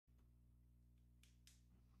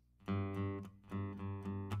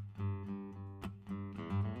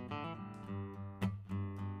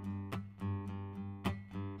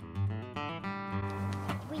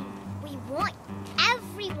we want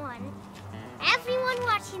everyone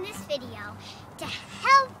watching this video to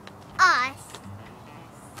help us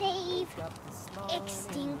save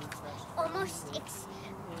almost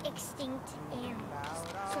extinct animals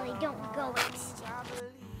so they don't go extinct.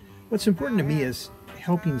 What's important to me is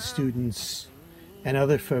helping students and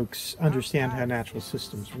other folks understand how natural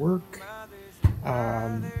systems work,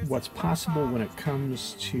 what's possible when it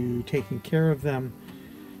comes to taking care of them,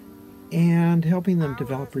 and helping them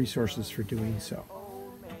develop resources for doing so.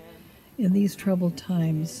 In these troubled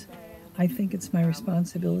times, I think it's my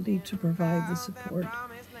responsibility to provide the support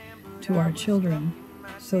to our children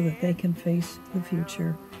so that they can face the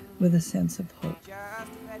future with a sense of hope.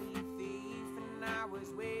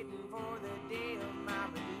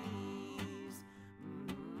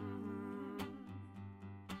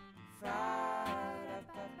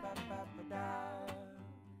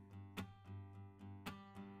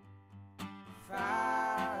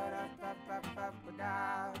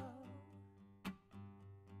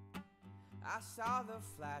 I saw the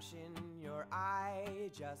flash in your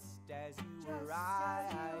eye just as you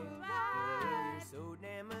arrived. You're so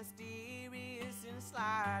damn mysterious and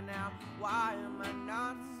sly. Now, why am I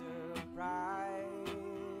not surprised?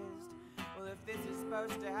 Well, if this is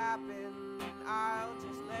supposed to happen, I'll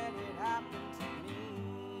just let it happen to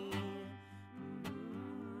me.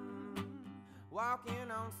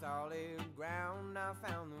 Walking on solid ground, I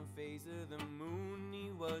found the face of the moon. He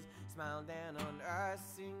was smiling down on us,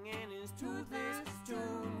 singing his toothless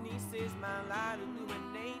tune. He says, my light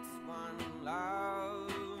illuminates one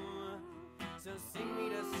love. So sing me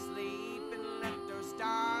to sleep and let those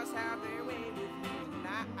stars have their way with me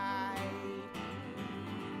tonight.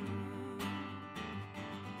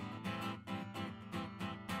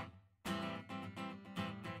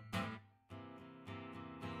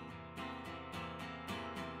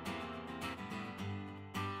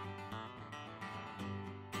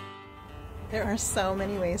 There are so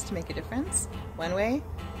many ways to make a difference. One way,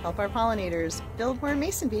 help our pollinators build more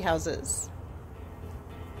mason bee houses.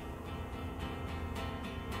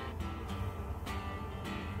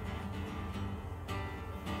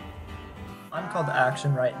 I'm called to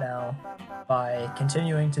action right now by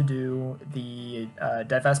continuing to do the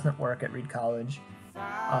divestment work at Reed College,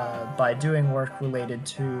 by doing work related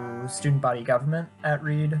to student body government at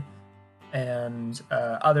Reed, and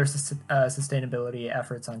other sustainability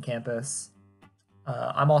efforts on campus.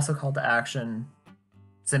 I'm also called to action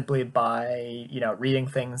simply by, reading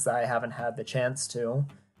things that I haven't had the chance to.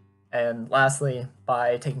 And lastly,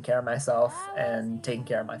 by taking care of myself and taking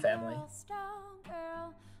care of my family.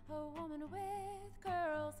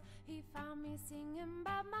 He found me singing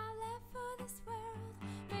about my love for this world,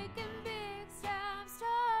 making big time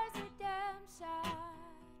stars redemption.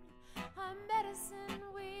 I'm medicine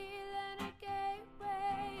wheel and a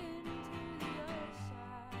gateway into the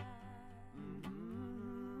ocean.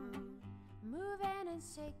 Moving and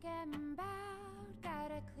shaking about,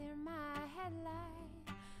 gotta clear my headlight.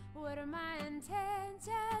 What are my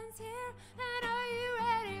intentions here? And are you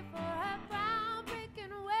ready for a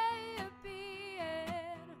groundbreaking way of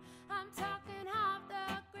being? I'm talking off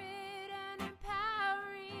the grid and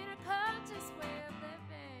empowering a conscious way of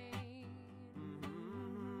living.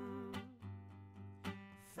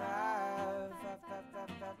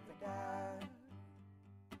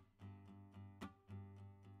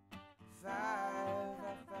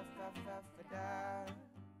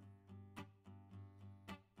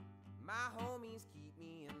 My homies keep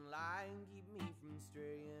me in line, keep me from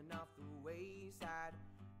straying off the wayside.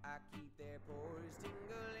 I keep their pores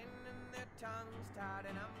tingling and their tongues tied,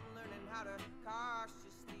 and I'm learning how to caution